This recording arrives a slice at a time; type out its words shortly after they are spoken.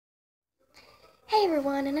Hey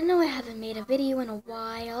everyone, and I know I haven't made a video in a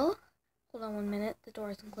while. Hold on 1 minute, the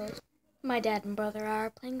door isn't closed. My dad and brother are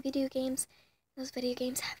playing video games. Those video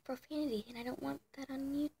games have profanity, and I don't want that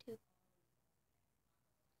on YouTube.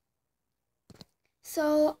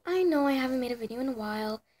 So, I know I haven't made a video in a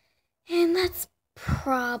while, and that's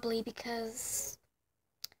probably because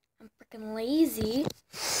I'm freaking lazy.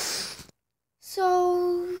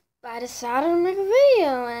 So, I decided to make a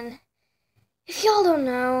video, and if y'all don't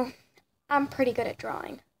know, I'm pretty good at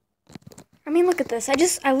drawing. I mean, look at this.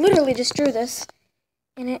 I literally just drew this,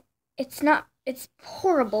 and it's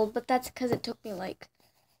horrible, but that's because it took me like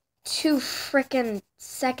 2 frickin'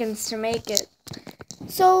 seconds to make it.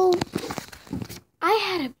 So, I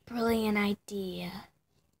had a brilliant idea.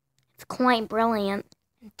 It's quite brilliant.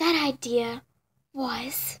 And that idea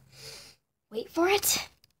was, wait for it,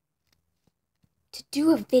 to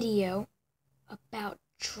do a video about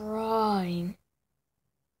drawing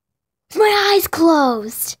with my eyes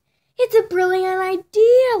closed. It's a brilliant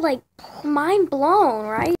idea, like, mind blown,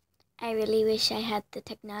 right? I really wish I had the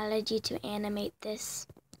technology to animate this.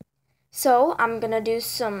 So, I'm gonna do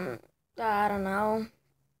some, I don't know,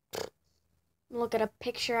 look at a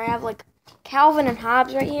picture. I have, like, Calvin and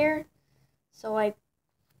Hobbes right here. So,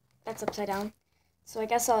 that's upside down. So, I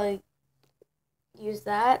guess I'll use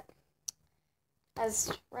that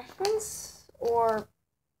as reference, or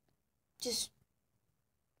just,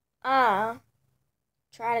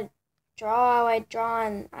 try to draw how I draw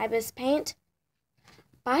in Ibis Paint.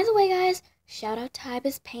 By the way, guys, shout out to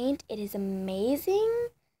Ibis Paint. It is amazing.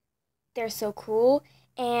 They're so cool.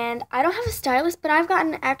 And I don't have a stylus, but I've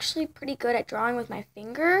gotten actually pretty good at drawing with my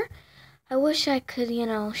finger. I wish I could,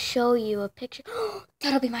 show you a picture.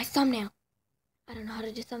 That'll be my thumbnail. I don't know how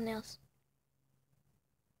to do thumbnails.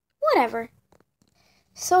 Whatever.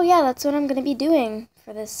 So yeah, that's what I'm going to be doing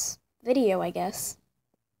for this video, I guess.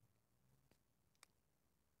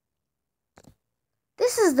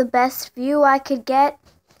 This is the best view I could get,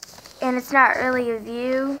 and it's not really a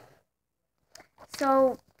view.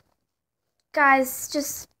 So, guys,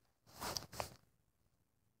 the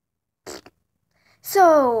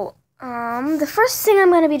first thing I'm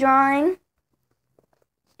going to be drawing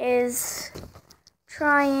is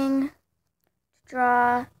trying to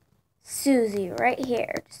draw Susie right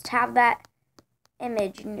here. Just have that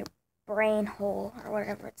image in your brain hole, or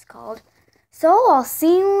whatever it's called. So, I'll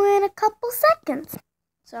see you in a couple seconds.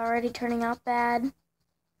 It's already turning out bad.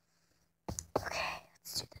 Okay,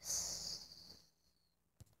 let's do this.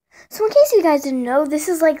 So, in case you guys didn't know, this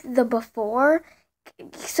is like the before.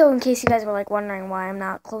 So, in case you guys were like wondering why I'm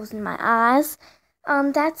not closing my eyes,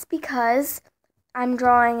 that's because I'm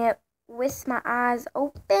drawing it with my eyes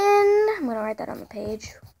open. I'm gonna write that on the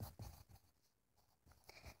page.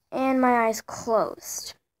 And my eyes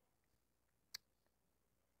closed.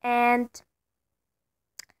 And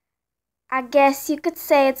I guess you could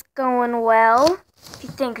say it's going well. If you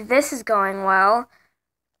think this is going well,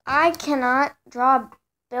 I cannot draw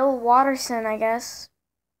Bill Watterson, I guess.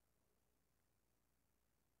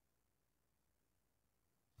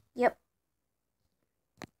 Yep.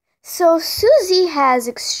 So Susie has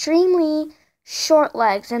extremely short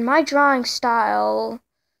legs, and my drawing style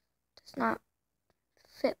does not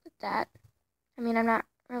fit with that. I mean, I'm not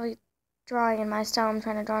really drawing in my style. I'm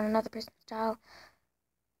trying to draw in another person's style.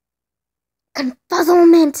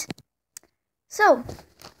 Confuzzlement! So,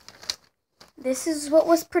 this is what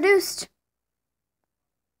was produced.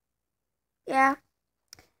 Yeah.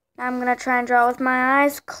 Now I'm going to try and draw with my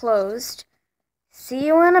eyes closed. See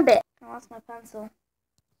you in a bit. I lost my pencil.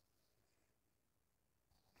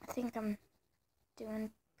 I think I'm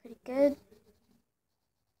doing pretty good.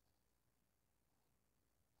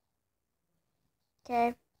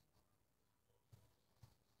 Okay.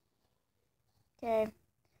 Okay.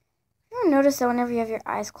 You ever notice that whenever you have your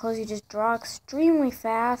eyes closed, you just draw extremely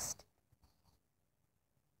fast?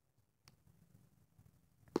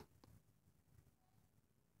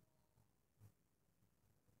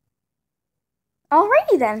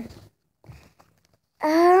 Alrighty then.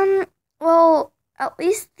 Well, at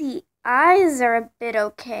least the eyes are a bit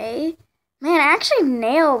okay. Man, I actually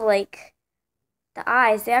nailed, like, the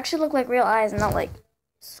eyes. They actually look like real eyes and not like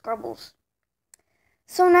scribbles.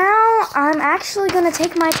 So now I'm actually going to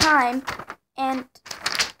take my time and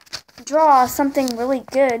draw something really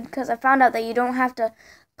good, because I found out that you don't have to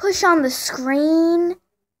push on the screen.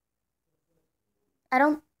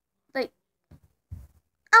 I'll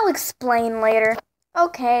explain later.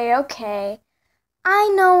 Okay. I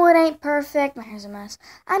know it ain't perfect. My hair's a mess.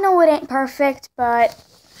 I know it ain't perfect, but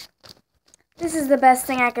this is the best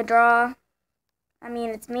thing I could draw. I mean,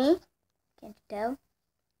 it's me. Can't you tell?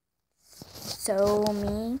 So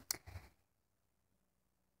me.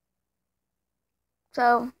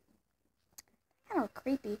 So, kind of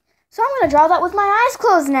creepy. So I'm going to draw that with my eyes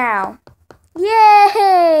closed now.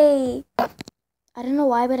 Yay! I don't know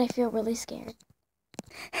why, but I feel really scared.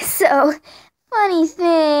 So, funny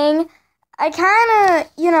thing, I kind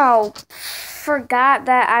of, forgot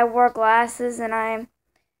that I wore glasses, and I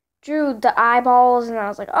drew the eyeballs, and I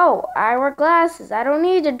was like, oh, I wear glasses. I don't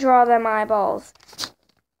need to draw them eyeballs.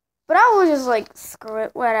 But I was just like, screw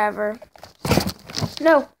it, whatever.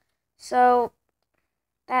 No. So,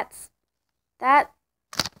 that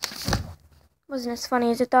wasn't as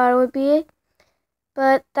funny as I thought it would be.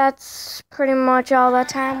 But that's pretty much all the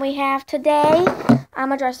time we have today. I'm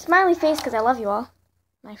going to draw a smiley face because I love you all.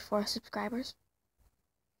 My 4 subscribers.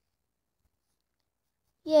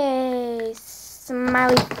 Yay.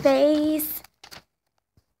 Smiley face.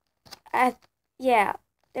 Yeah.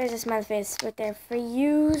 There's a smiley face right there for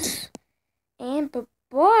you. And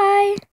bye-bye.